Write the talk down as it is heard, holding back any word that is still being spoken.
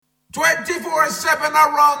24/7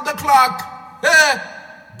 around the clock.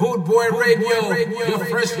 Boot Boy Radio, your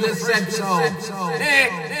freshness set so.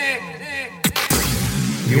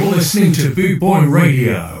 You're listening to Boot Boy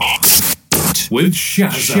Radio with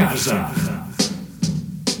Shazza.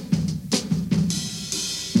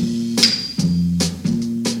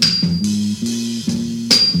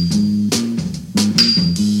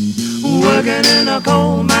 Working in a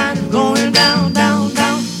coal mine, going down, down,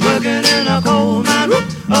 down. Working in a coal mine, whoop,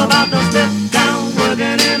 about to step down.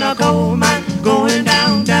 Working in a coal mine, going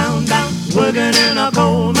down, down, down. Working in a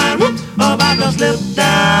coal mine, whoop, about to slip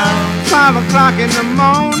down. 5 o'clock in the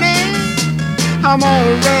morning, I'm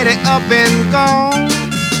already up and gone.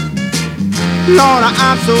 Lord,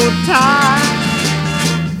 I'm so tired.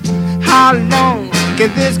 How long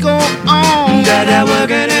can this go on? Daddy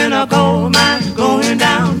working in a coal mine, going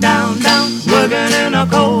down, down, down. Working in a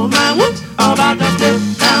coal mine, whoop, about to slip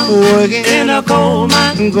down. Working in a coal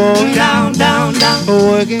mine, going down, down, down.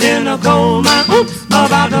 Working in a coal mine, oops,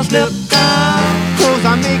 about to slip down. 'Cause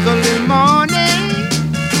I make a little money,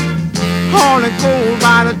 hauling coal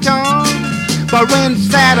by the ton. But when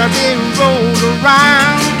Saturday rolls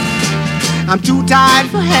around, I'm too tired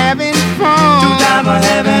for having fun. Too tired for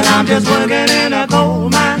having, I'm just working in a coal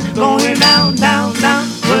mine, going down, down, down.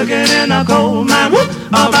 Working in a coal mine, whoop,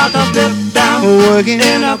 about to slip down. Working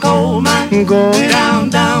in a coal mine, going down,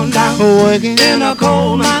 down, down. Working in a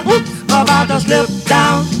coal mine, whoop, about to slip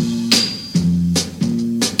down.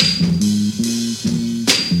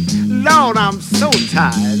 Lord, I'm so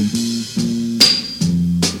tired.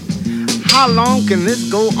 How long can this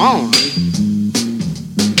go on?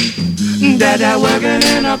 Daddy working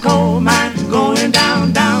in a coal mine, going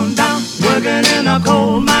down, down, down. Working in a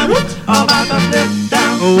coal mine, whoop, about to slip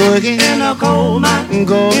down. Working in a coal mine,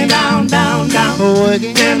 going down, down, down.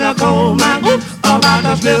 Working in a coal mine, whoop, about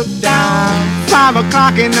to slip down. 5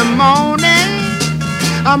 o'clock in the morning,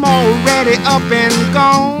 I'm already up and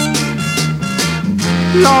gone.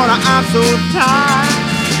 Lord, I'm so tired.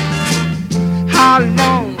 How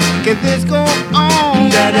long can this go on?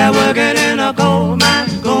 Daddy working in a coal mine,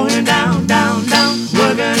 going down, down, down.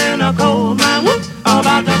 Working in a coal mine, whoop,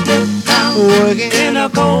 about to slip down. Working in a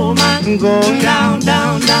coal mine, going down,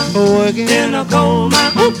 down, down. Working in a coal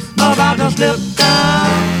mine, whoop, about to slip down.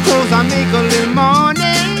 'Cause I make a little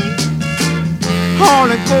money,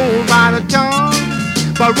 hauling coal by the ton.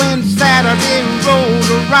 But when Saturday rolls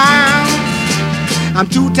around, I'm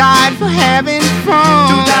too tired for having fun.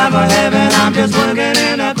 Too tired for having, I'm just working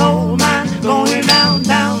in a coal mine, going down,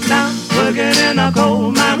 down, down. Working in a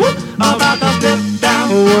coal mine, whoop, about to slip down.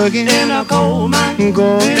 Working in a coal mine,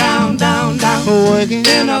 going down, down, down. Working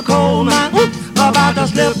in a coal mine, whoop, about to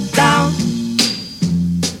slip down.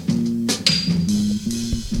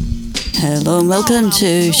 Hello and welcome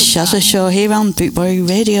to Shazza Show here on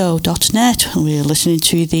bootboyradio.net. We're listening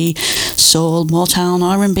to the Soul Motown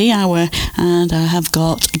R&B Hour, and I have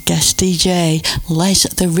got guest DJ Les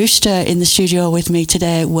the Rooster in the studio with me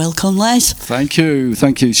today. Welcome, Les. Thank you,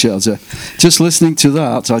 Shazza. Just listening to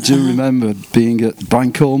that, I do remember being at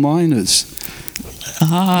Bank Coal Miners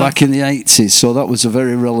back in the 80s, so that was a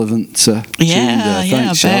very relevant tune there.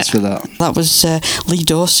 Thanks, Shaz, for that. That was Lee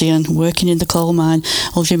Dorsey and working in the coal mine.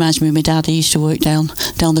 Always reminds me of my dad. He used to work down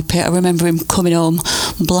the pit. I remember him coming home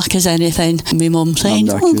black as anything, and my mum saying,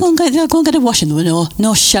 go and get a washing. There were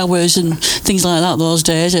no showers and things like that those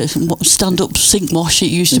days. Stand-up sink wash it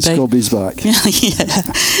used to be. Scobby's back.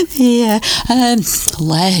 yeah.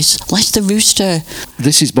 Les the Rooster.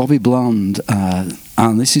 This is Bobby Bland,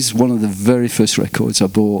 and this is one of the very first records I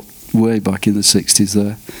bought way back in the 60s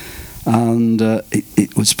there. And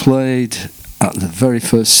it was played at the very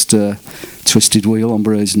first Twisted Wheel on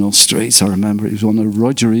Brasenose Street. I remember it was one of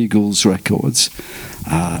Roger Eagle's records.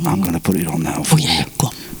 I'm going to put it on now for you. Go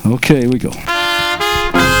on. Okay, here we go.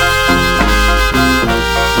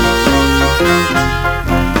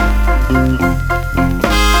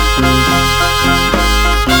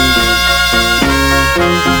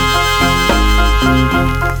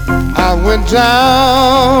 I went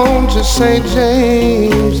down to St.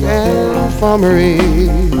 James Infirmary,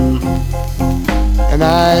 and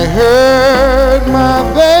I heard my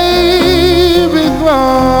baby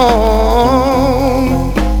groan,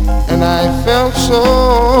 and I felt so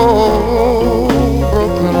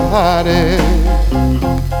broken hearted.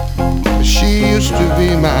 She used to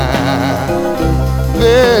be my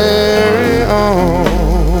very own.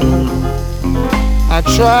 I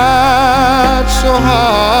tried so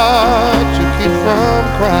hard to keep from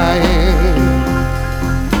crying.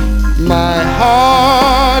 My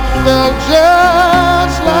heart felt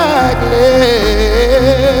just like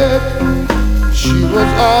lead. She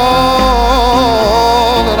was all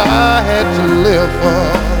that I had to live for.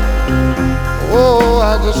 Oh,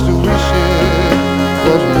 I just wish it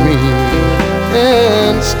was me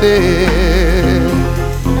instead.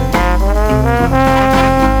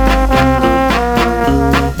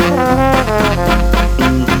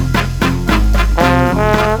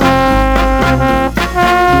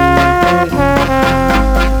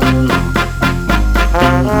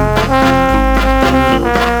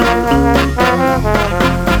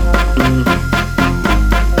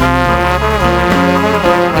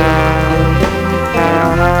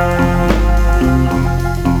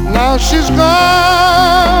 Now she's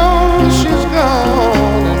gone,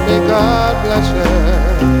 and may God bless her.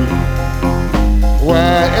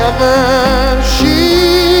 Wherever she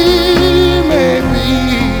may be,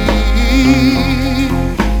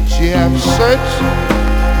 she have searched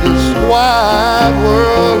this wide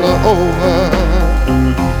world over.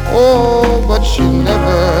 Oh, but she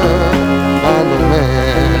never found a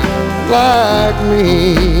man like me.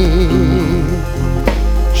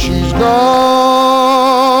 She's gone,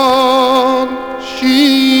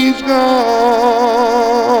 she's gone,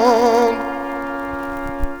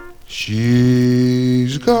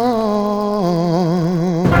 she's gone.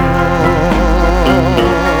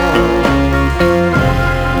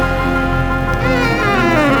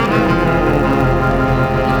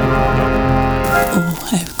 Oh,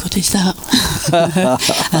 how good is that?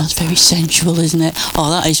 That's very sensual, isn't it? Oh,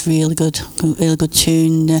 that is really good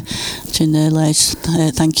tune there, Les.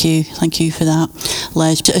 Thank you for that,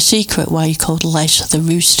 Les. A secret why you called Les the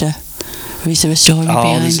Rooster? Or is there a story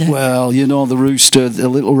behind it? Well, you know, the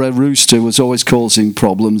little red rooster was always causing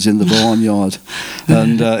problems in the barnyard,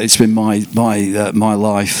 and it's been my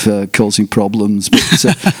life causing problems, but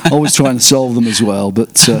always trying to solve them as well.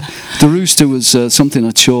 But the rooster was something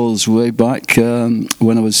I chose way back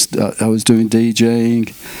when I was doing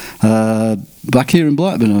DJing. Back here in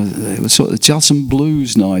Blackburn, it was sort of jazz and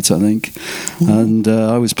blues night, I think, and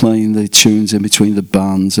I was playing the tunes in between the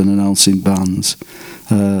bands and announcing bands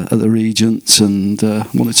at the Regents and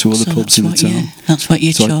one or two other pubs in the town. That's what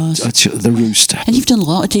you chose. The Rooster. And you've done a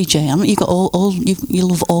lot of DJ, haven't you? You've got you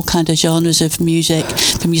love all kind of genres of music,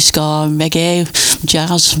 from your ska and reggae,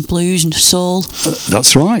 jazz, and blues and soul.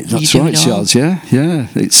 That's right, Charles. Yeah.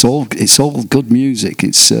 It's all good music.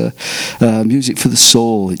 It's music for the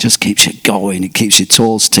soul. It just keeps you going. It keeps your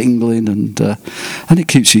toes tingling, and it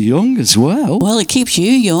keeps you young as well. Well, it keeps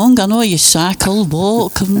you young. I know you cycle,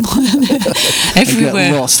 walk, everywhere.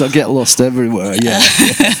 I get lost everywhere. Yeah.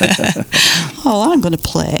 Oh, I'm going to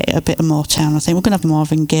play a bit of Motown. I think we're going to have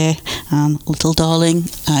Marvin Gaye and Little Darling,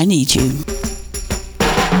 I Need You.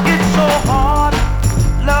 It's so hard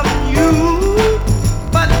loving you,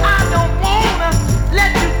 but I don't wanna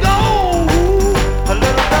let you go. A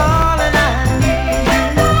little darling, I need you.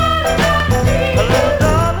 A little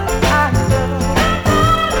darling, I love you.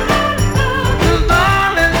 Little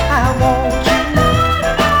darling, I want you.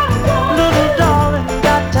 Little darling,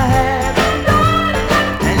 got to have you.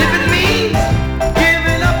 And if it means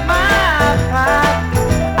giving up my pride,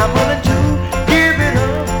 I'm willing to give it up.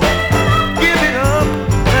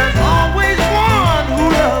 There's always one who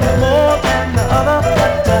loves more than the other,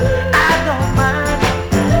 but I don't mind,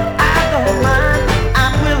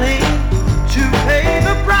 I'm willing to pay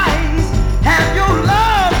the price, have your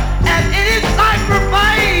love at any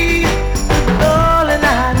sacrifice. Darling,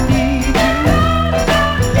 I need you.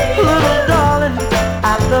 Little darling, I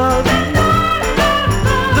love you.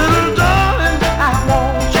 Little darling, I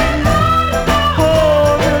want you.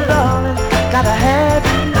 Oh, little darling, gotta have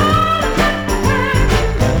you.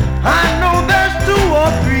 I know there's 2 or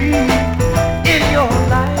 3 in your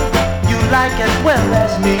life you like as well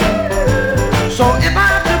as me. So if I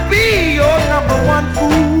have to be your number 1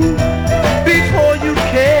 fool before you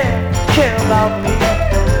care about me,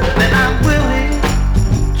 then I'm willing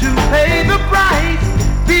to pay the price,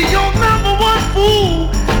 be your number 1 fool,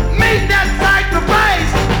 make that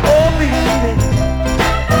sacrifice. Oh, baby.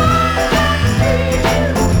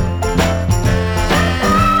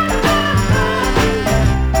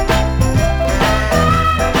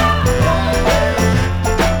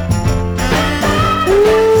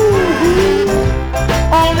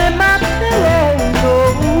 Only my pillow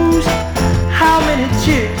knows how many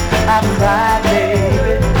tears I've cried,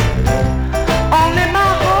 baby. Only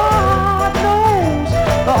my heart knows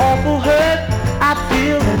the awful hurt I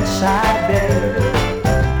feel inside, baby.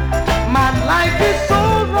 My life is so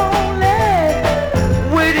lonely,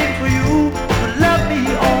 waiting for you to love me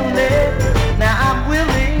only. Now I'm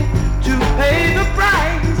willing to pay the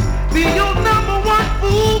price, be your number 1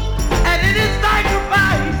 fool, and it is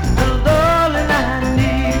sacrifice. Little darling, I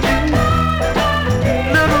need you.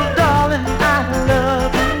 Little darling, I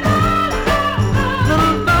love you.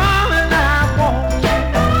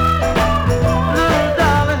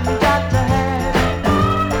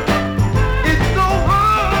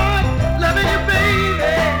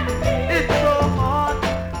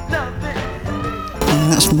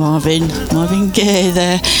 That's Marvin Gaye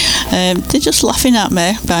there. They're just laughing at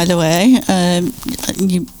me, by the way.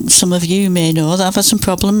 Some of you may know that I've had some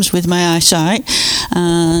problems with my eyesight,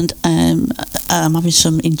 and I'm having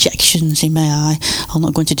some injections in my eye. I'll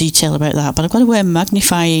not go into detail about that, but I've got to wear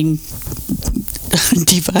magnifying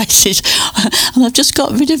devices, and I've just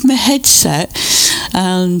got rid of my headset,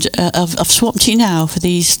 and I've swapped it now for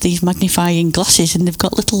these magnifying glasses, and they've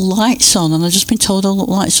got little lights on, and I've just been told I look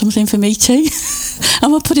like something from E.T.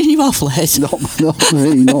 Am I putting you off, Les? Not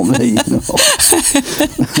me. No.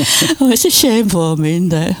 Oh, it's a shame for me,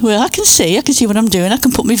 isn't it? Well, I can see what I'm doing. I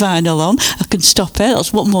can put my vinyl on. I can stop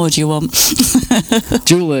it. What more do you want?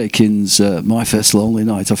 Jewel Aiken's My First Lonely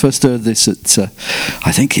Night. I first heard this at,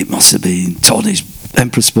 I think it must have been Tony's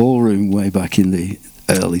Empress Ballroom way back in the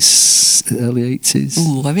early 80s.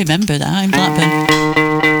 Ooh, I remember that in Blackburn.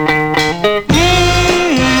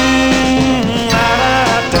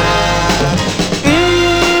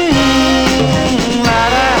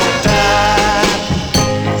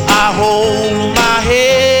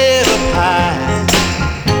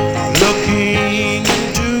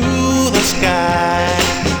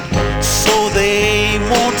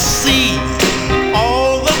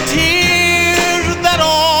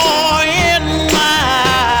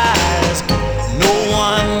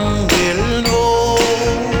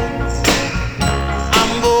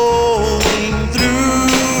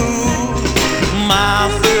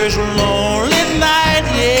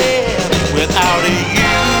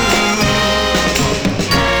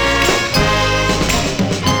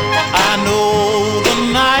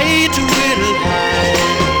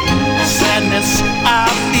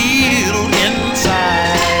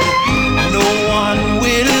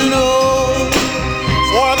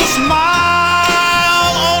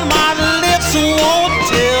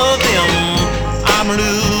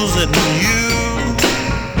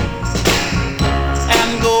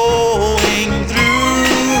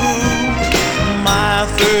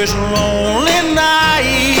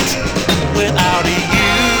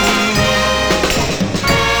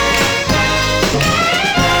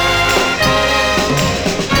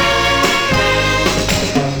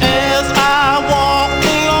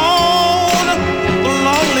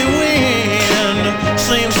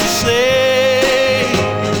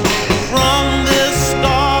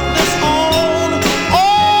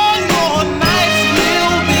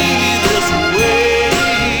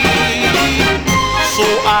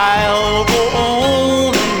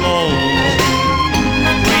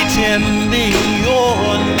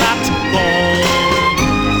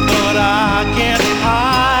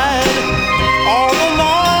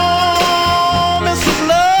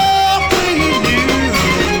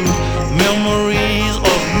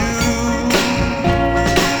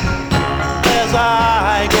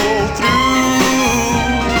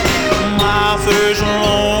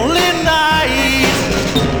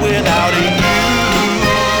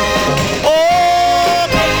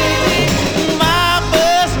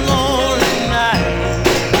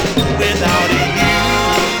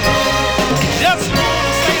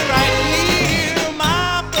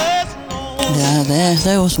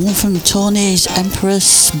 There was one from Tony's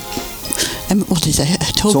Empress. What is it?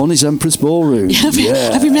 Tony's Empress Ballroom.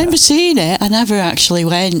 I remember seeing it. I never actually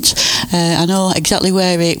went. I know exactly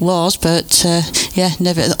where it was, but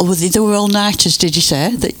never. Oh, they were all-nighters, did you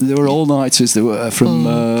say? They were all-nighters. They were from,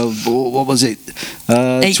 what was it?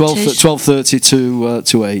 12:30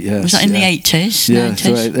 to 8, yes. Was that in the 80s? Yeah,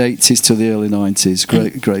 90s? the 80s to the early 90s.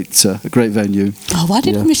 Great venue. Oh, why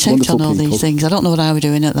didn't we say on all these things? I don't know what I was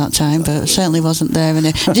doing at that time, but I certainly wasn't there.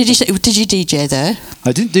 Did you DJ there?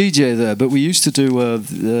 I didn't DJ there, but we used to do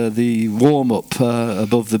the warm-up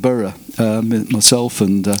above the borough. Myself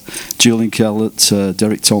and Julian Kellett,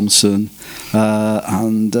 Derek Thompson, it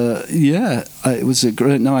was a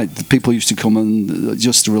great night. The people used to come and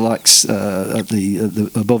just relax at the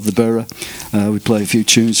above the borough. We'd play a few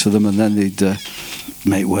tunes for them, and then they'd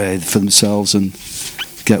make way for themselves and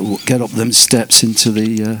get up them steps into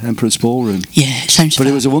the Emperor's Ballroom. Yeah, it sounds. But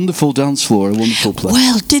it was a wonderful dance floor, a wonderful place.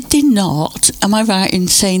 Well, did they not? Am I right in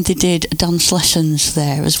saying they did dance lessons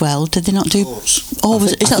there as well? Did they not do? Is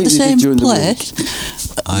that the same place?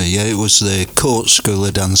 Yeah, it was the Court School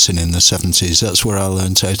of Dancing in the 70s. That's where I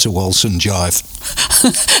learned how to waltz and jive.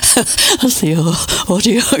 That's the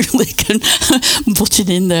audio Lincoln butting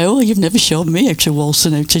in there. Oh, you've never shown me how to waltz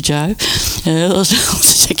and how to jive. I'll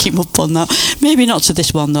take him up on that. Maybe not to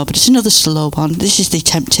this one though, but it's another slow one. This is the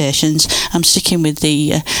Temptations. I'm sticking with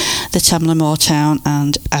the Tamla Motown,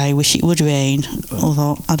 and I Wish It Would Rain.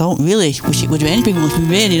 Although I don't really wish it would rain. People have been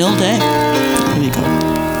raining all day. Here we go.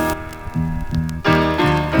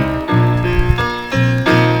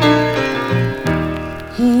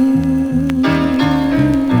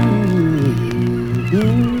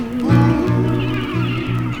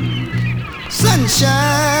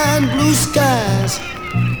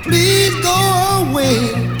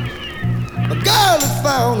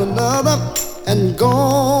 found another and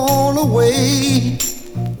gone away.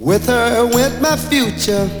 With her went my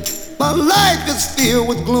future. My life is filled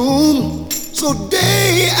with gloom. So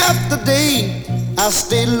day after day, I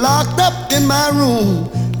stay locked up in my room.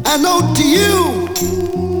 I know to you,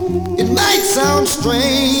 it might sound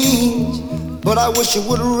strange, but I wish it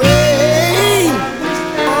would rain.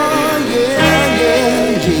 Oh yeah,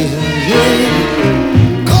 yeah, yeah,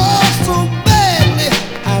 yeah. Cause so badly,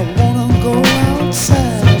 I wanna go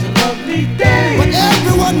outside. But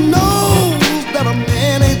everyone knows that a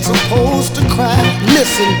man ain't supposed to cry.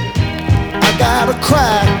 Listen, I gotta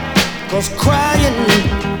cry, cause crying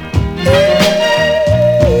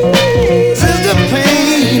is the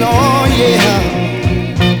pain, oh yeah.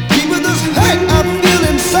 People this hurt I feel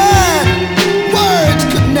inside, words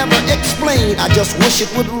could never explain. I just wish it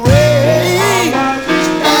would rain.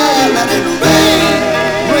 Oh, let it rain,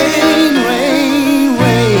 rain, rain,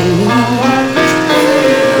 rain.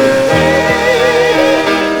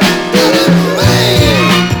 Let it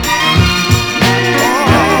rain. Oh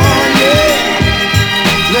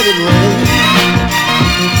yeah, let it rain.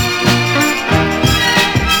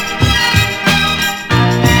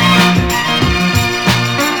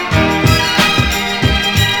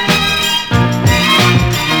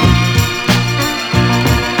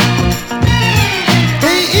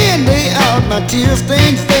 My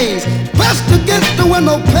tear-stained face pressed against the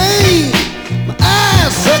window pane. My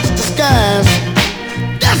eyes search the skies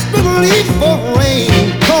desperately for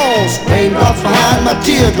rain. Cause raindrops behind my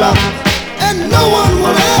teardrops, and no one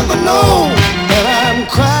will ever know that I'm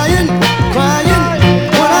crying, crying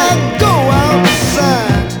when I go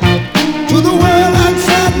outside. To the world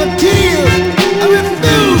outside my tears, I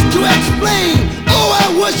refuse to explain. Oh,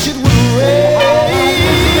 I wish it would rain.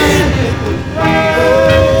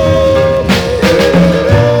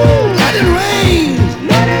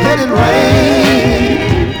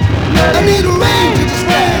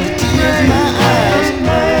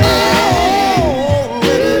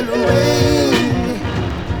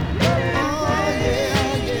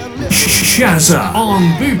 Shazza on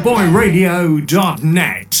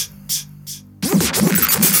bootboyradio.net.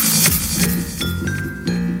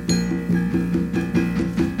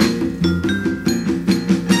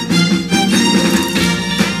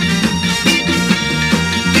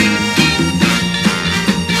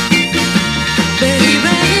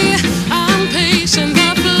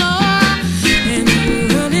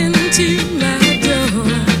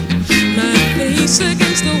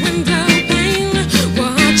 Against the window pane,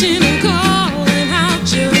 watching and calling out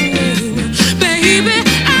your name, baby.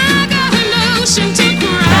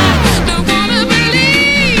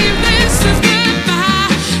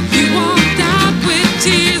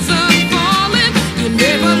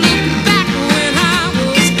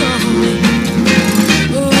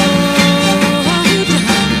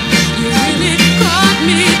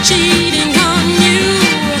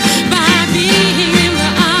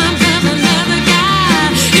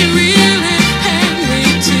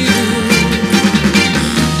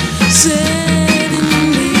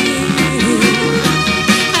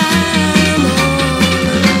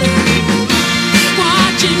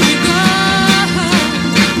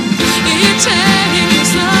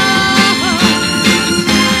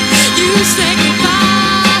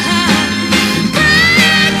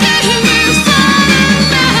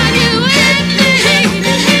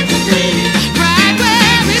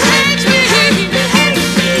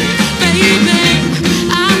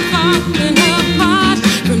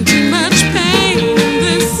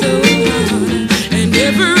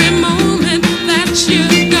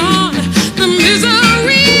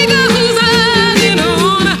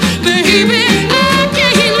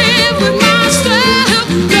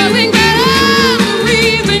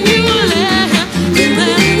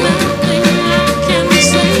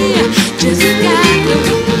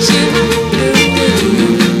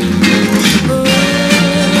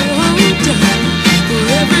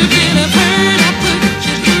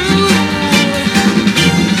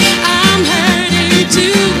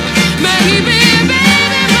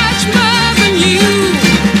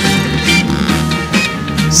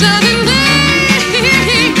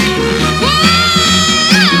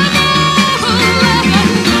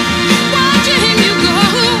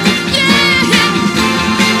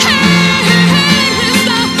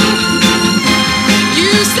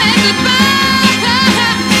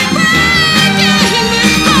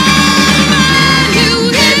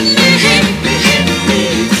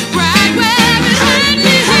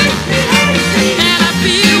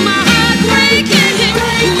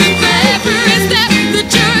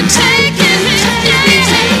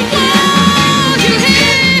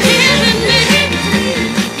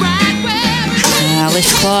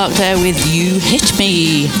 Alice Clark there with You Hit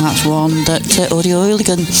Me. That's one that Audio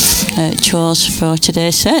Hooligan chose for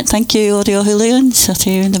today's set. Thank you, Audio Hooligan. Sat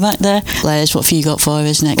here in the back there. Les, what have you got for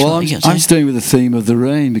us next? Well, I'm staying with the theme of the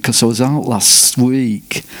rain because I was out last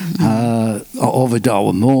week over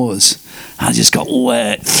Darwin Moors. I just got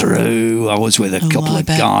wet through. I was with a couple of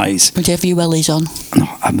guys. Did you have your wellies on? No,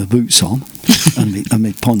 I had my boots on and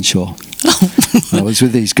my poncho. I was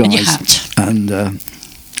with these guys and your hat.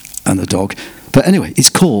 And the dog. But anyway, it's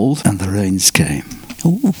cold and the rains came.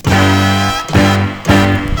 Ooh.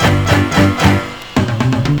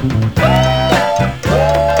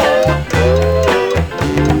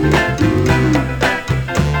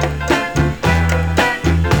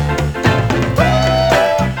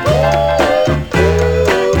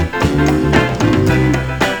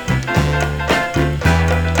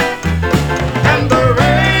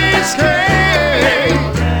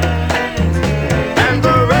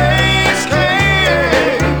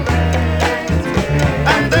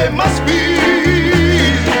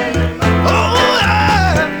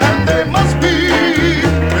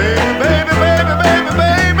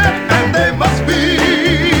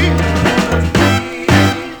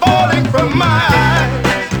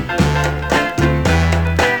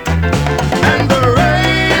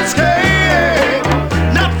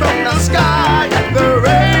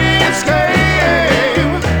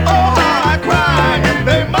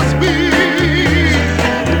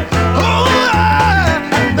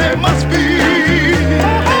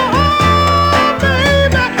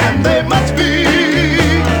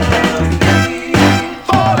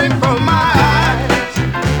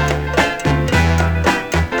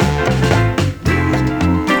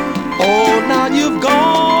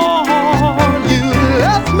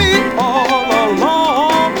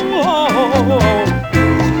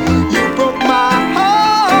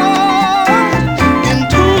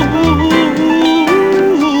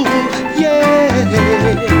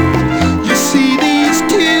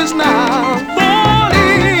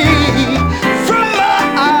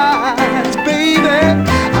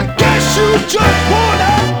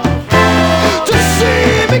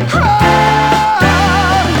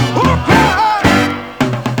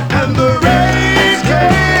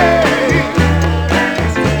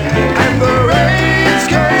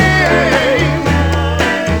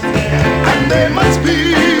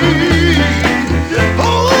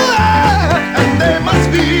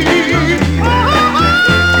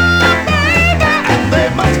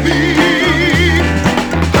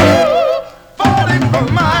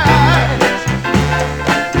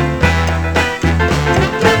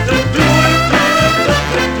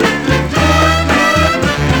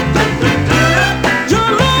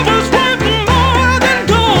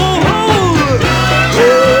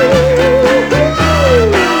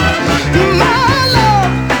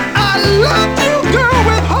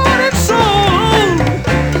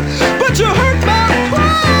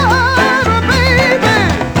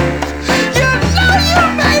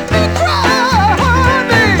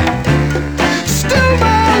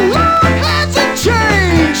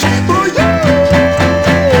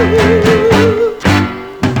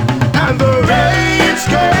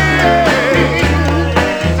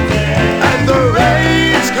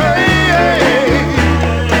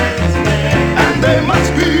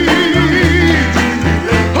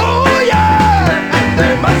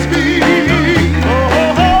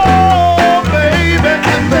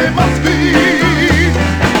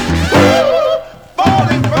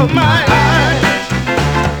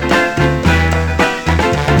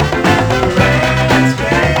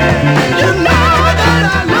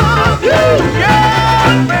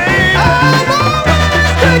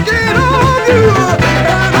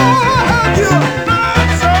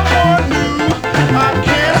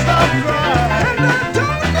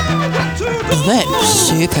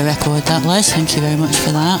 Super record that, Les. Thank you very much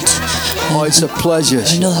for that. Oh, it's a pleasure.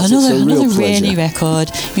 Another rainy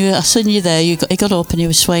record. I seen you there. You got up and you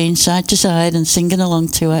were swaying side to side and singing along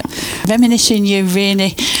to it, reminiscing your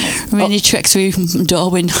rainy trek through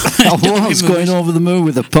Darwin. I was going over the moon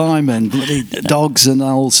with the piemen, bloody dogs and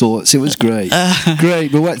all sorts. It was great.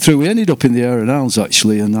 Great. We went through. We ended up in the Aire and Owls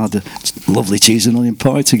actually, and had a lovely cheese and onion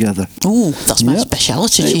pie together. Oh, that's my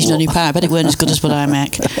speciality, cheese and onion pie. I bet it weren't as good as what I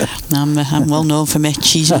make. I'm well known for my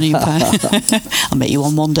cheese and onion pie. I'll make you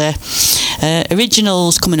one day.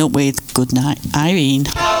 Originals coming up with Good Night, Irene.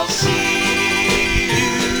 I'll see you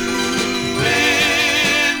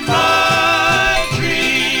in my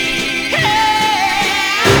dreams. Hey,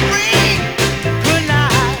 Irene. Good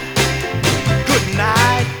night,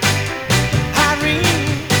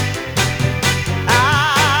 Irene.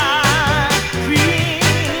 Irene,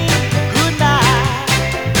 good night.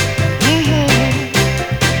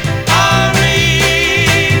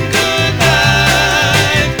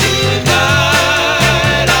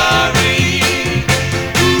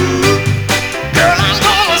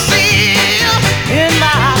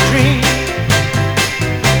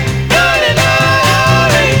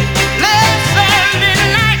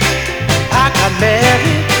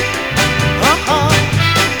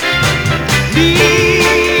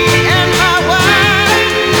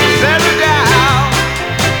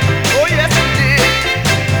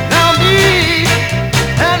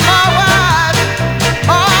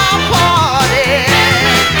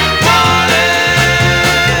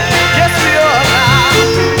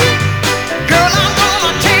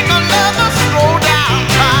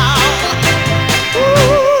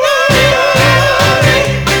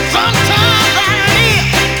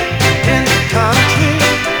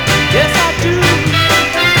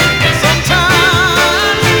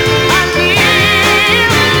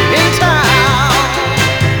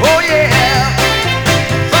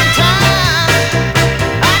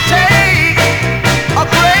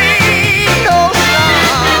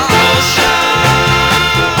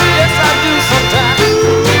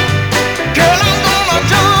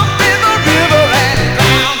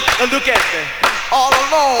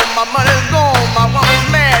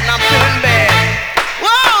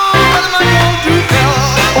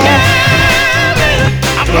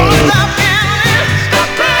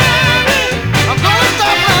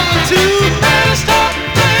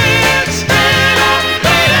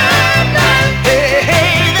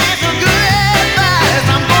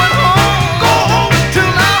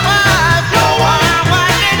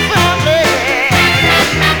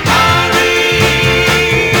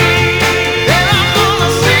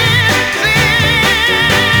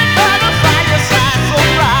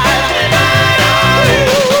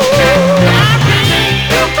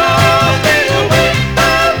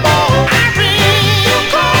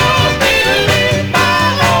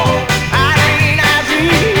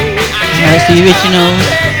 course, the originals.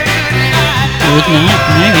 Good night,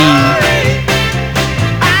 Irene.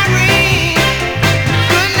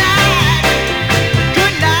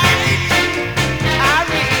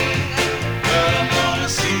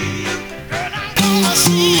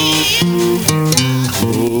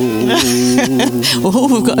 Oh,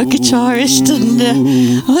 we've got a guitarist and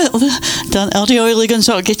Eddie Oiligan's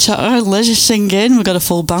got a guitar, Liz is singing, we've got a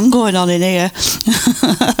full band going on in here.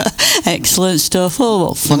 Excellent stuff. Oh,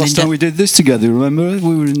 what fun. Last time we did this together, remember?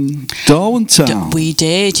 We were in Darwin Town. We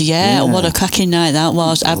did, yeah. What a cracking night that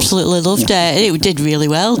was. Absolutely loved it. It did really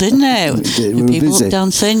well, didn't it? We did. We were People busy. up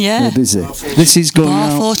dancing, yeah. We were busy. This is going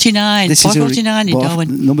Bar out. 49. This Bar is 49 in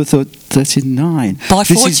Darwin. Number 39. Bar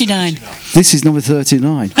 49. This is number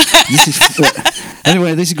 39. This is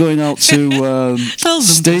anyway. This is going out to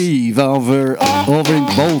Steve over in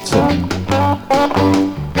Bolton.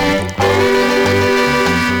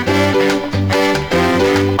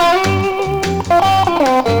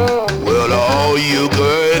 Well, all you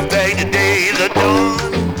good things days are done.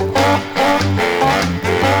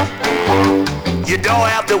 You don't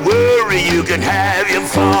have to worry, you can have your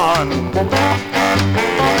fun.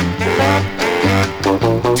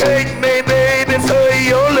 Take me, baby, for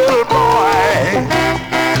your little boy.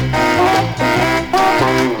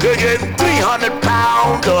 Cooking 300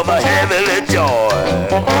 pounds of a heavily joy.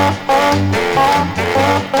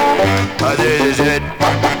 This is it.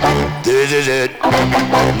 This is it.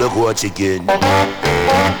 Look what you get.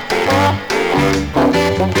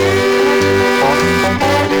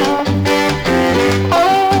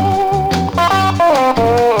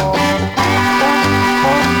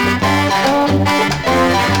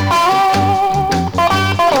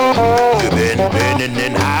 You've been bending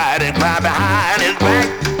and hiding right behind his back,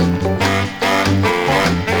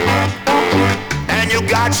 and you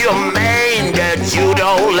got your mane that you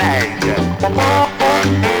don't like.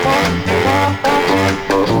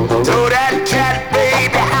 Throw that cat,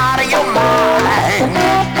 baby, out of your mind.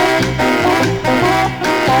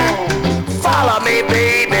 Follow me,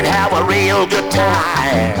 baby, and have a real good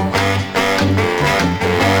time.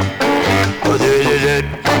 This is it.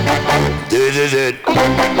 This is it.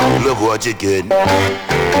 Look what you get.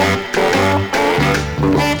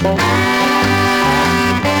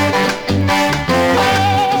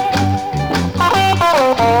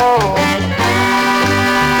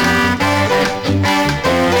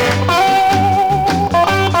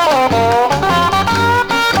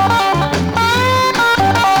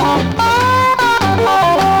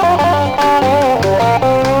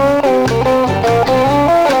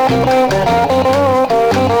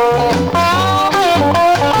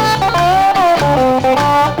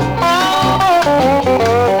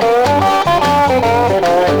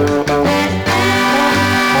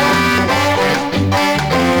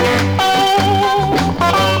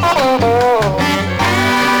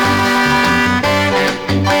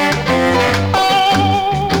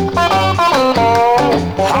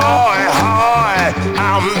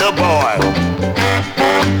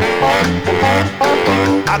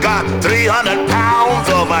 I got 300 pounds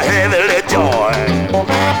of a heavily joy.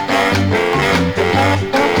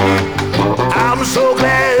 I'm so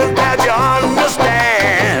glad that you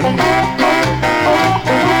understand.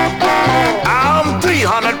 I'm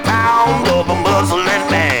 300 pounds of a Muslim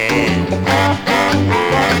man.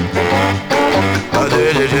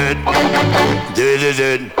 This is it. This is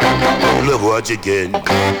it. Look what you get.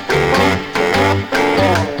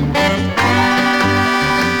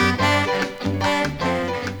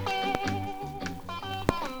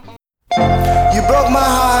 You broke my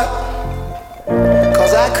heart,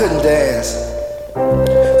 'cause I couldn't dance.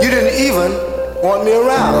 You didn't even want me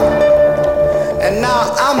around. And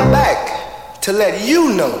now I'm back to let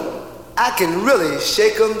you know I can really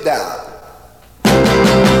shake 'em down.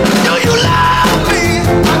 Do you love me?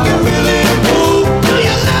 I can really move. Do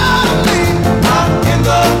you love me? I'm in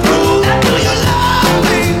the groove. Now do you love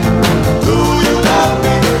me? Do you love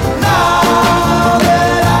me? Now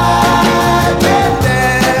that I can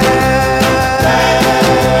dance.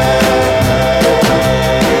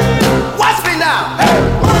 Watch me now. Hey,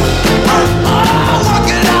 work, work. Oh, work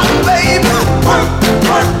it out, baby. Work,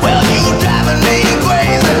 work. Well, you driving me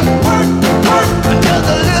crazy. Work, work. Just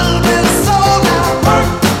a little bit soul now. Work.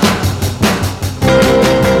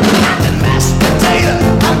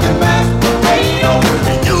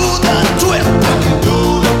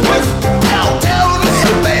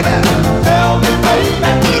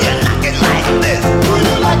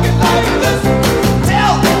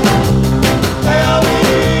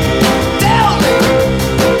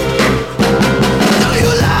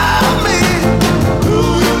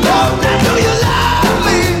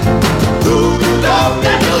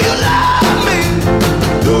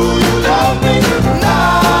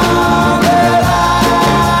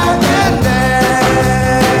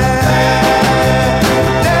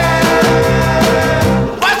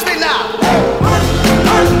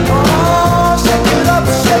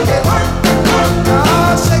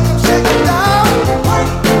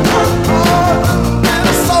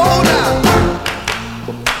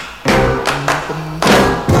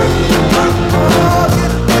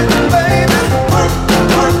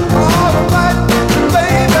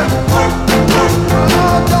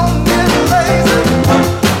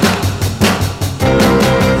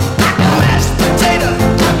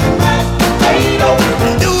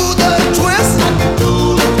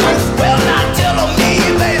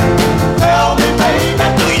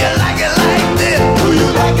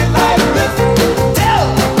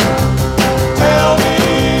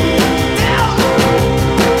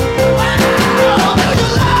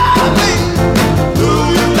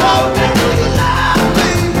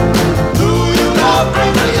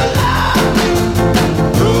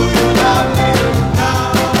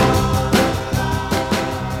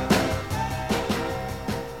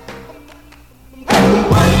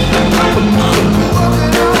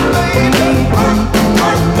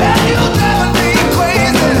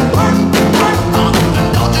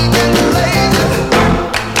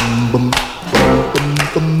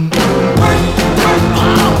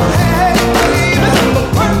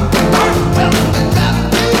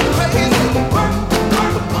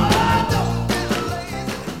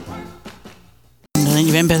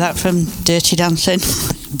 track from Dirty Dancing.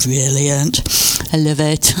 Brilliant. I love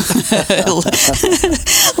it.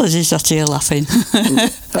 Lizzie's sat here laughing.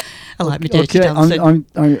 I like my Dirty Dancing.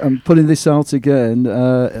 I'm putting this out again.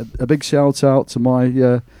 A big shout out to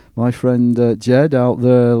my friend Jed out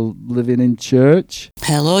there living in Church.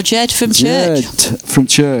 Hello, Jed from Church. Jed from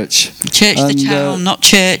Church. Church, and, the town, not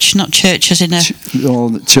church as in a...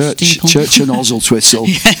 Church and Oswestwhistle.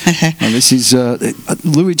 And this is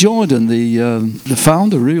Louis Jordan, the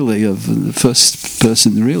founder, really, of the first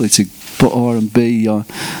person, really, to put R&B on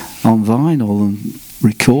vinyl and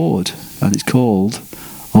record. And it's called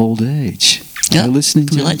Old Age. Yeah, you're listening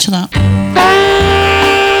to relate to that.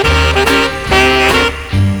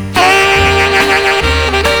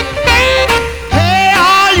 Hey,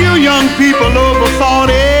 all you young people over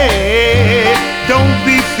 40, don't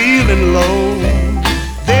be feeling low.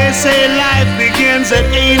 They say life begins at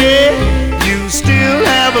 80, you still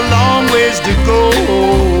have a long ways to go.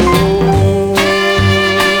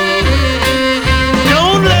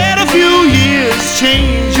 Don't let a few years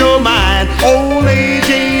change your mind. Old age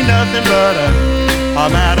ain't nothing but a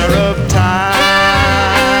matter of time.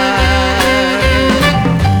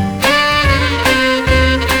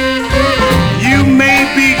 You may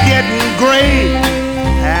be getting gray,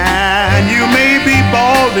 and you may be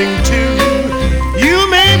balding too. You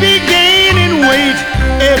may be gaining weight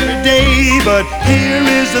every day, but here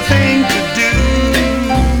is the thing to do.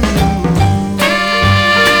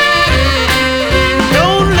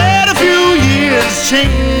 Don't let a few years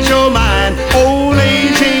change your mind. Old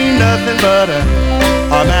age ain't nothing but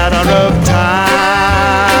a matter of time.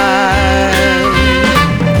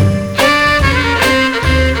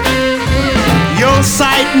 Your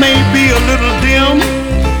sight may be a little dim,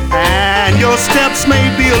 and your steps may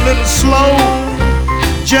be a little slow.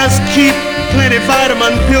 Just keep plenty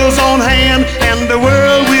vitamin pills on hand, and the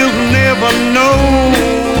world will never know.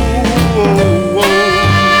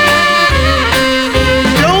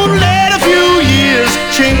 Don't let a few years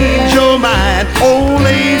change your mind. Old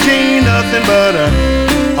age ain't nothing but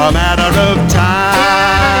a matter of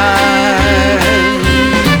time.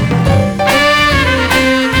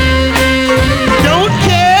 Don't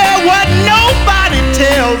care what nobody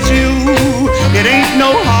tells you. It ain't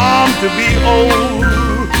no harm to be old,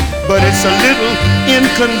 but it's a little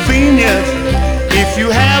inconvenient if you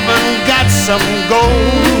haven't got some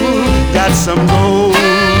gold, got some gold.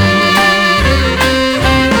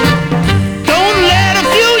 Don't let a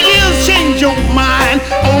few years change your mind.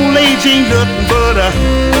 Old age ain't nothing but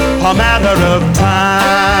a matter of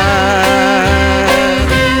time.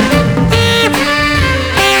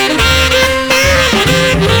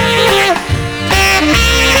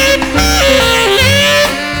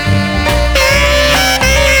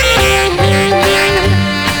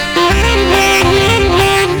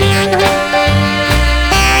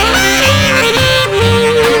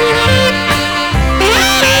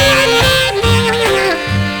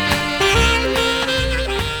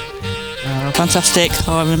 Fantastic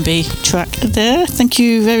R&B track there. Thank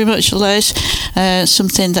you very much, Les.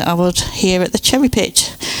 Something that I would hear at the Cherry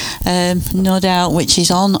Pit, no doubt, which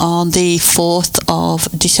is on the 4th of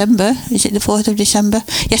December. Is it the 4th of December?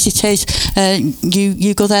 Yes, it is.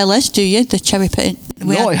 You go there, Les, do you? The Cherry Pit?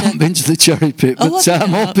 No, I haven't been to the Cherry Pit, but I'm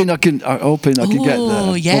hoping I can get there.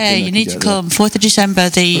 Oh, yeah, you need to come. 4th of December,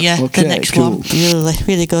 the next one. Really,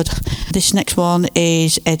 really good. This next one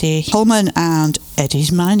is Eddie Coleman, and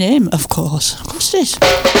Eddie's My Name, of course. What's this?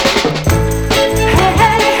 Hey,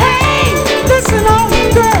 hey, hey, listen all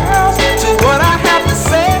you girls to what I have to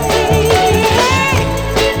say.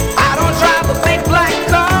 I don't drive a big black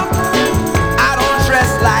car. I don't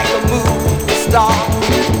dress like a movie star.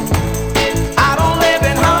 I don't live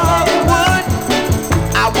in Hollywood.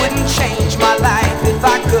 I wouldn't change my life if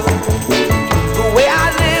I could. The way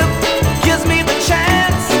I live gives me the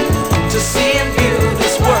chance to see and view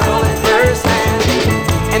this world at first hand.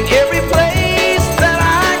 And every place that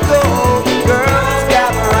I go, girls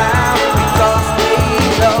gather around because they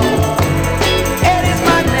know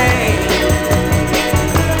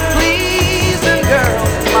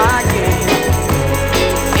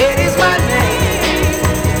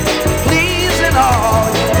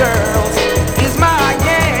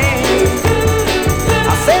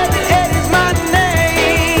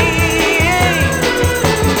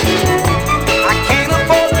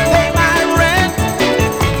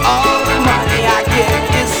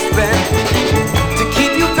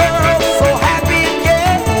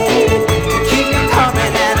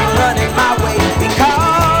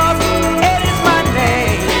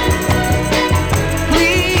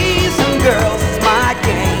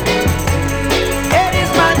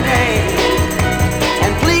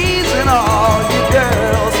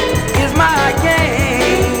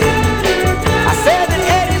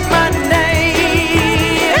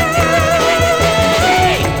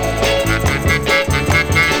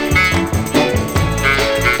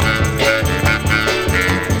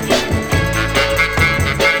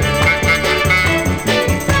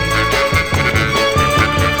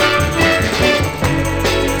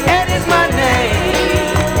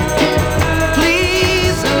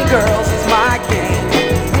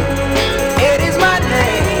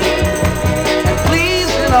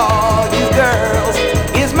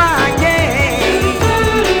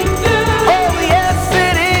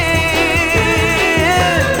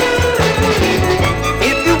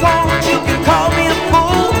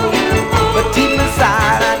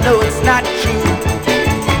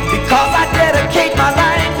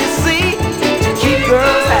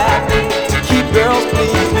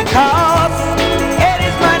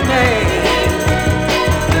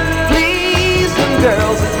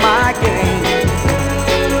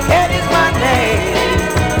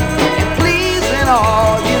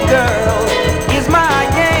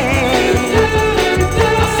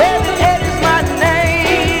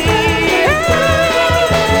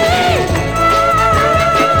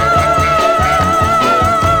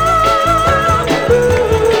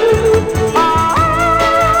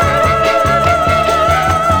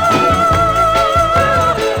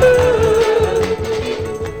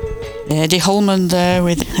Eddie Holman there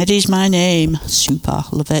with Eddie's My Name. Super,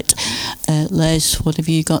 love it. Les, what have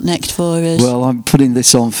you got next for us? Well, I'm putting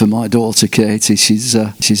this on for my daughter Katie. She's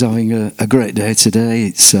having a great day today.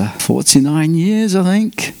 It's 49 years, I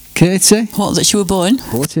think. Katie? What, that you were born?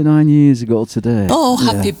 49 years ago today. Oh,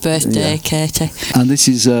 happy birthday, Katie. And this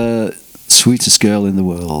is Sweetest Girl in the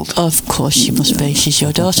World. Of course she must be. She's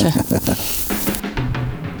your daughter.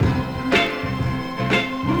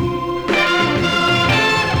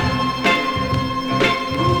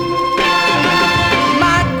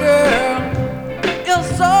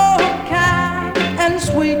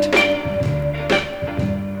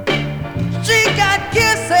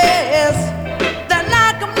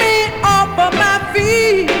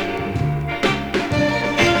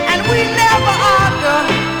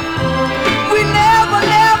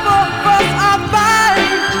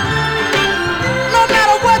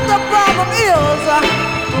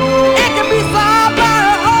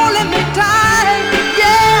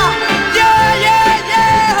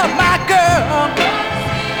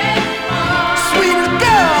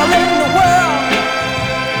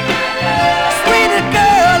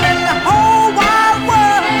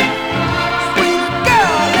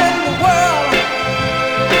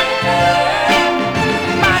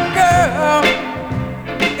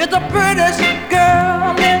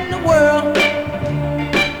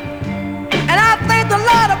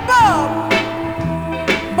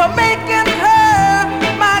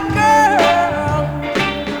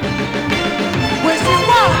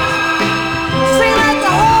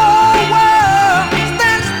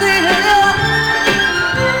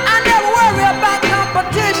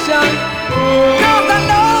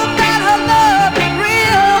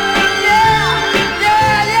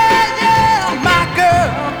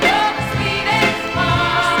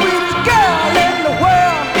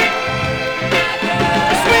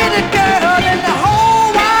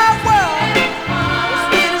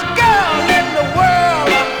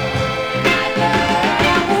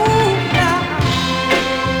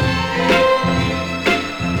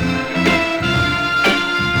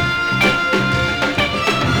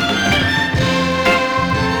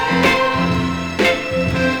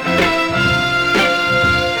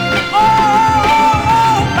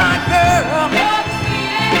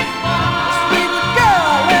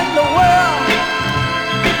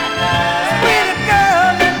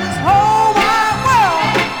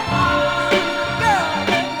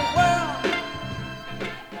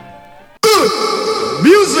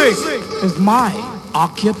 Is my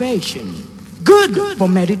occupation. Good for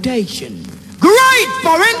meditation. Great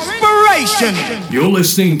for inspiration. You're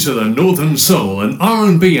listening to the Northern Soul and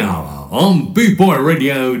R&B Hour on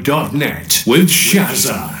BootboyRadio.net with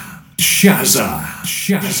Shazza.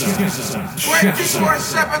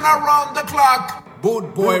 24/7 around the clock.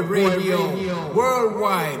 Bootboy Radio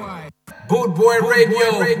worldwide. Bootboy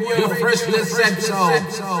Radio, your freshness said so.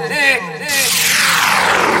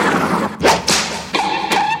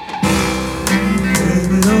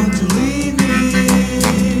 Don't you leave me,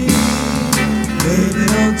 baby,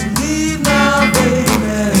 don't you leave now, baby,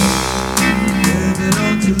 baby,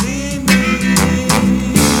 don't you leave me,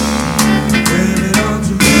 baby, don't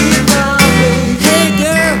you leave now, baby. Hey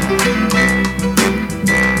girl,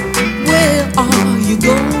 where are you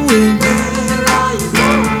going? Where are you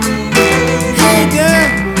going? Hey girl,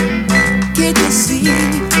 can't you see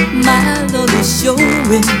my love is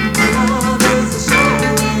showing?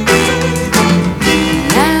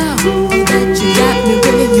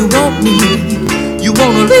 You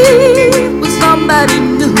wanna live with somebody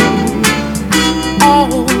new.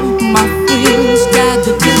 All my friends tried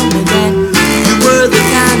to tell me that you were the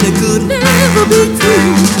kind that could never be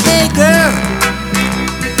true. Hey girl,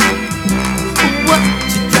 what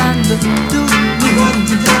you trying to do? What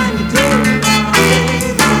you trying to do?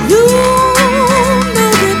 You know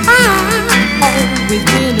that I've always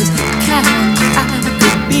been as kind as I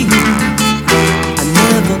could be. I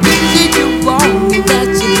never did you wrong,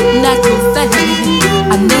 that's a natural fact.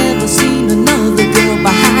 I never seen another girl by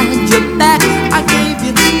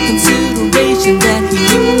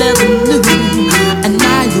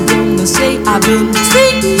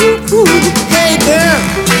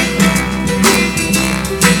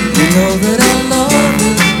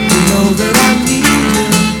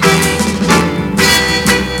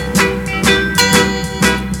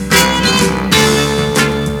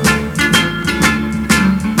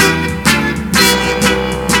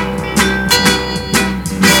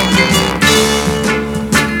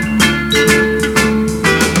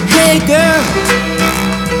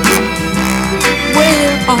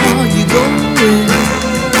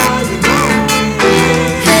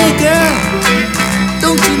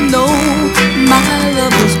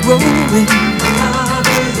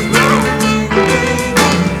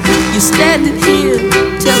standing here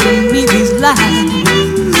telling me these lies.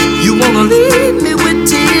 You wanna leave me with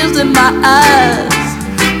tears in my eyes.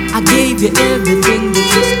 I gave you everything that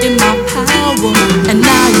was in my power, and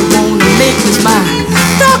now you wanna make this my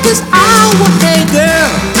darkest hour. Hey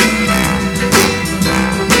girl,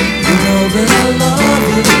 you know that I love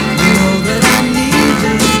you, you know that I need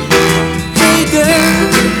you. Hey girl,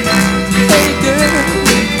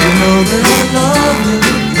 you know that I love you,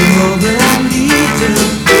 you know that I need you.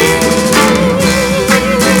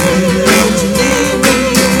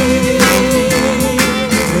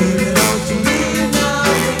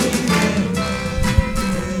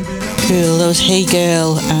 Cool, that was Hey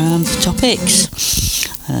Girl and the Topics.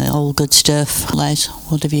 All good stuff. Les,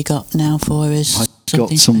 what have you got now for us? I've got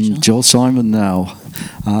some Joel Simon now,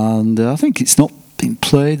 and I think it's not been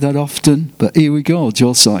played that often, but here we go,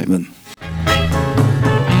 Joel Simon.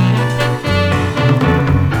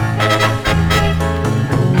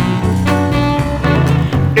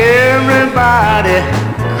 Everybody,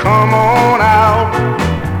 come on out.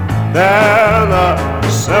 There's a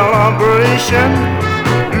celebration.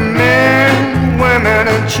 Men, women,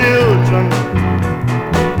 and children.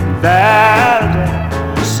 There's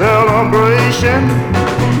a celebration.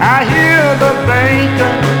 I hear the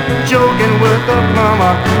banker joking with the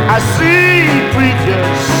plumber. I see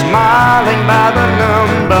preachers smiling by the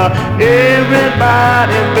number.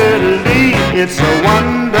 Everybody believe it's a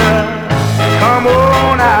wonder. Come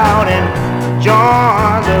on out and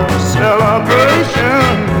join the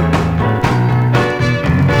celebration.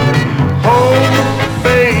 Hope,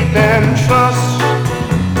 faith, and trust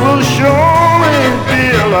will surely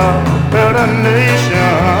build a better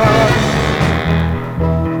nation.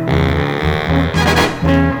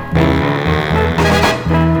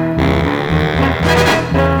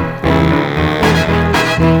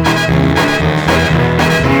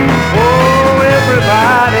 Oh,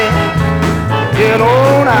 everybody, get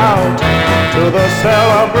on out to the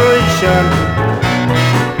celebration.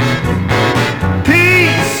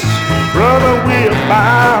 Peace, brother, we'll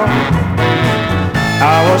found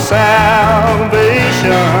our salvation.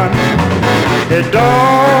 It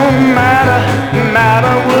don't matter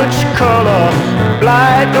which color,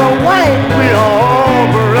 black or white, we're all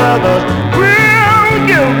brothers. We'll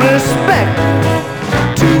give respect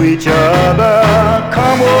to each other.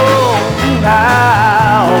 Come on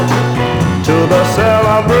out to the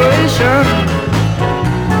celebration.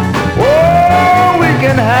 Oh, we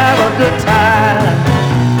can have a good time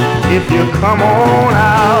if you come on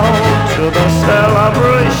out to the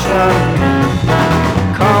celebration.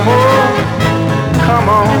 Come on, come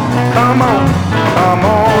on, come on, come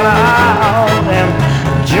on out and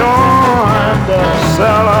join the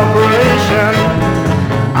celebration.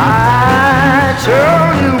 I tell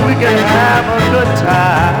you we can have a good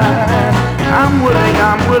time. I'm willing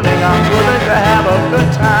to have a good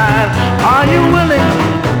time. Are you willing?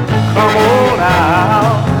 Come on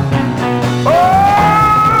out.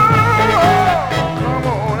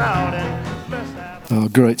 Oh,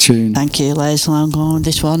 great tune. Thank you, Les. I'm going with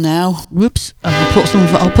this one now. Whoops.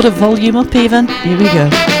 I'll put a volume up even. Here we go.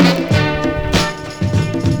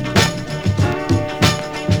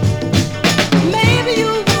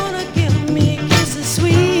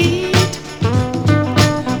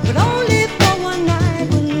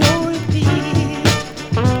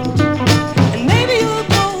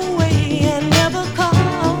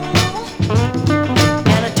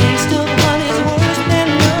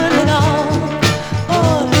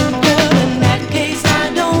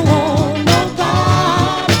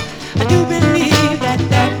 I do believe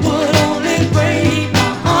that would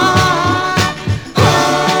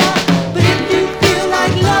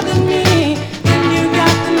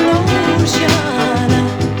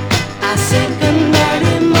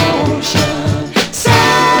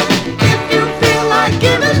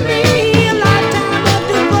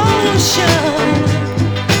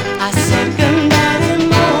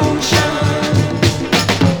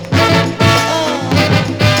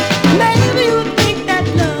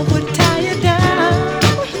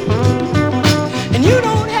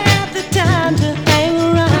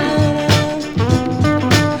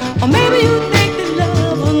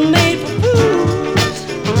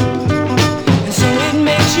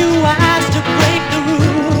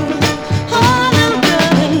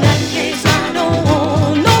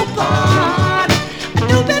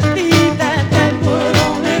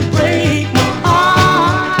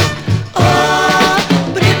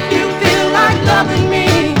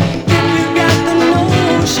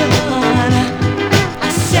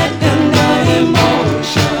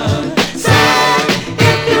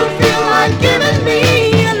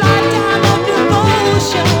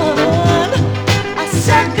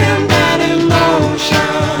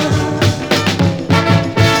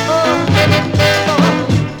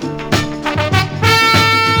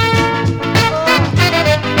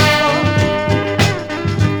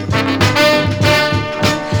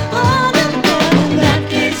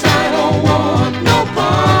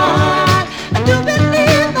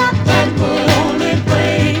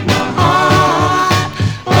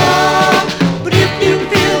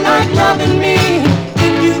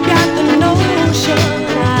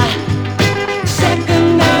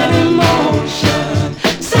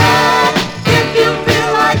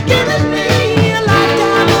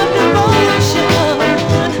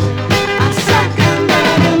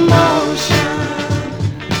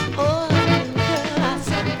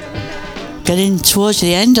getting towards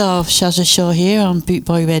the end of Shazza's show here on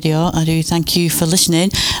Bootboy Radio. I do thank you for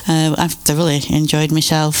listening. I've thoroughly enjoyed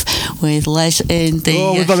myself with Les in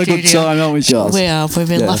the we've had a good time, haven't we, Shaz? We have. We've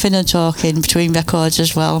been laughing and talking between records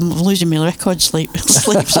as well. I'm losing my record sleeps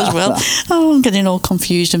as well. Oh, I'm getting all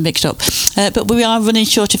confused and mixed up. But we are running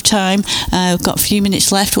short of time. We've got a few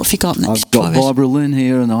minutes left. What have you got next? I've got Barbara Lynn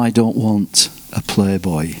here, and I don't want a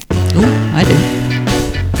Playboy. Oh, I do.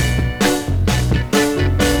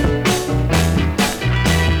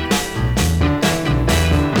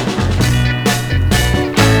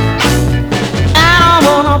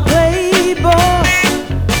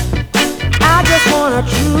 A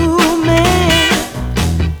true man,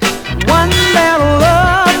 one that'll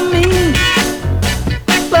love me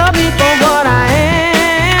for what I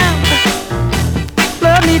am,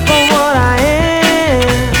 love me for what I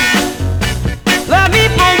am, love me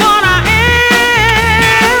for what I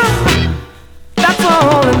am. That's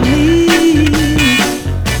all I need.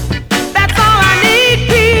 That's all I need,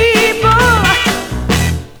 people.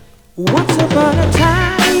 Once upon a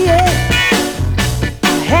time, yeah, I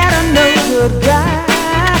had a no good guy.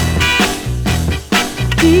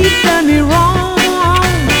 He done me wrong.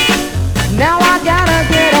 Now I gotta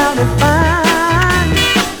get out and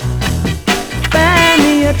find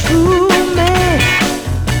me a true man.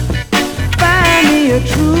 Find me a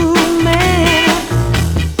true man.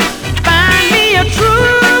 Find me a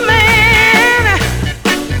true man.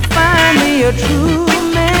 Find me a true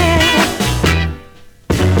man.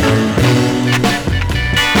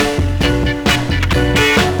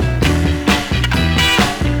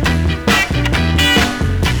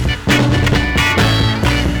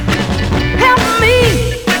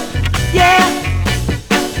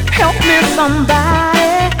 Somebody,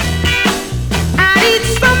 I need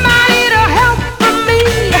somebody to help me.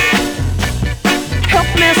 Help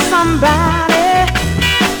me, somebody.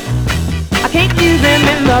 I can't use him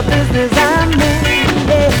in the business I'm in.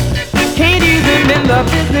 Yeah. Can't use him in the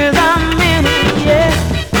business I'm in. Yeah.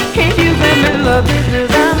 Can't use him in the business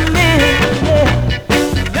I'm in. Yeah.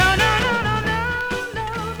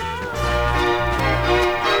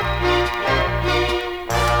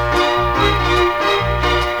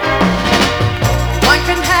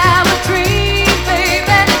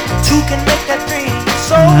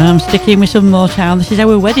 I'm sticking with some Motown. This is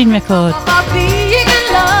our wedding record. Being in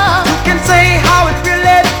love, you can say how it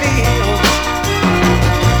really feels.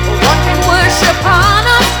 One can wish upon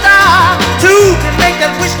a star, two can make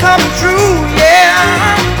that wish come true, yeah.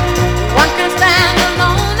 One can stand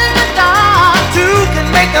alone in the dark, two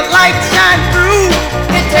can make the light shine through.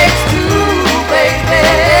 It takes two, baby.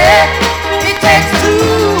 It takes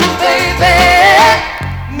two, baby.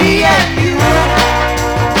 Me and you.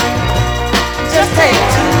 Just take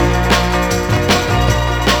two.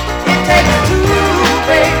 It takes two,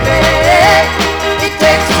 baby. It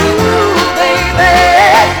takes two, baby,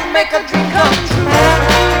 to make a dream come true.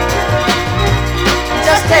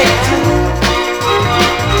 Just take two.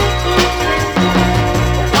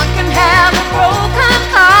 One can have a broken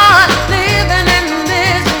heart, living in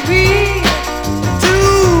misery.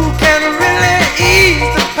 Two can really ease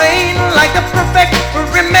the pain like the perfect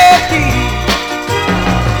remedy.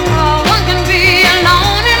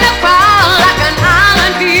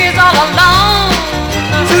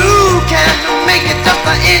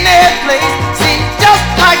 Any place seems just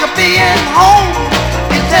like a being home.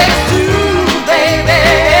 It takes two, baby.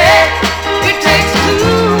 It takes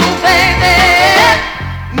two, baby.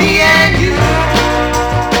 Me and you.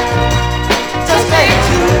 Just take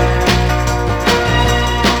two.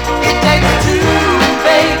 It takes two,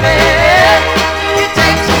 baby. It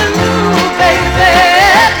takes two, baby,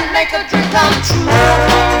 to make a dream come true.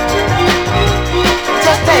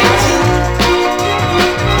 Just take two.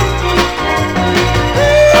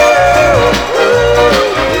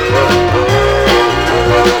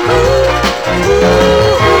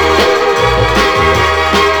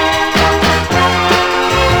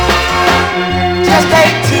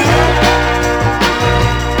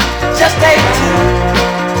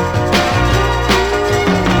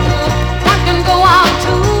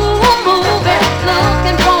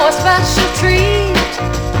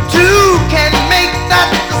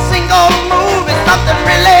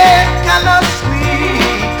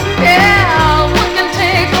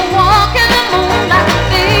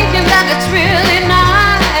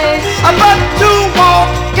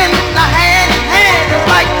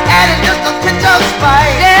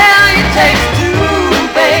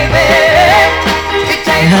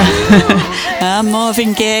 and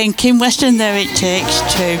Marvin Gaye and Kim Weston. There it takes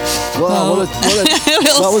two. Wow,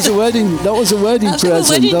 that was a wedding. That was a wedding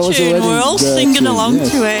present. That was a wedding. We're all singing tune, along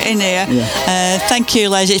yes. to it in here. Yeah. Thank you,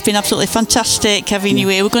 Les. It's been absolutely fantastic having you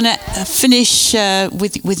here. We're going to finish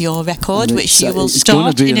with your record, which you will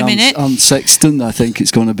start in a minute. On Sexton, I think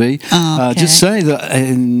it's going to be. Okay. Just say that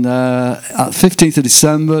in at 15th of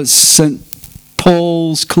December, St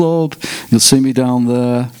Paul's Club. You'll see me down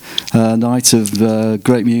there. Night of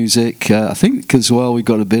great music. I think as well we've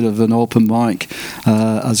got a bit of an open mic,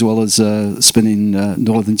 as well as spinning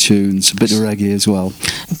northern tunes, a bit of reggae as well.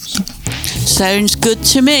 Sounds good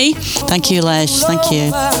to me. Thank you, Les. Thank you.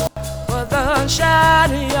 For the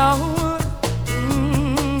shadow,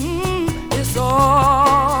 it's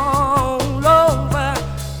all over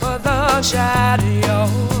for the shadow.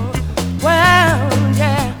 Well,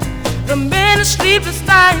 yeah, the many sleepless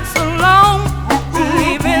nights alone,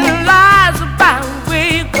 leaving lies about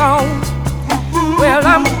where you're gone. Well,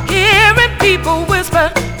 I'm hearing people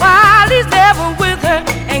whisper while he's never with her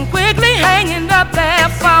and quickly hanging up their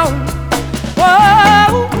phone.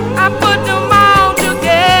 Whoa, I put them all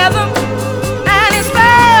together and it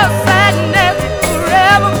spells sadness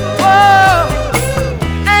forever. Whoa,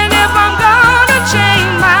 and if I'm gonna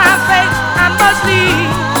change my fate, I must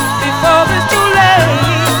leave before it's too late.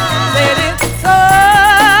 Let it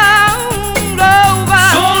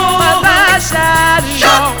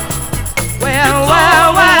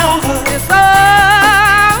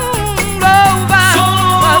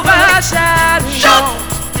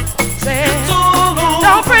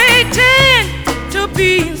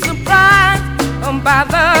by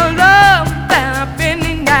the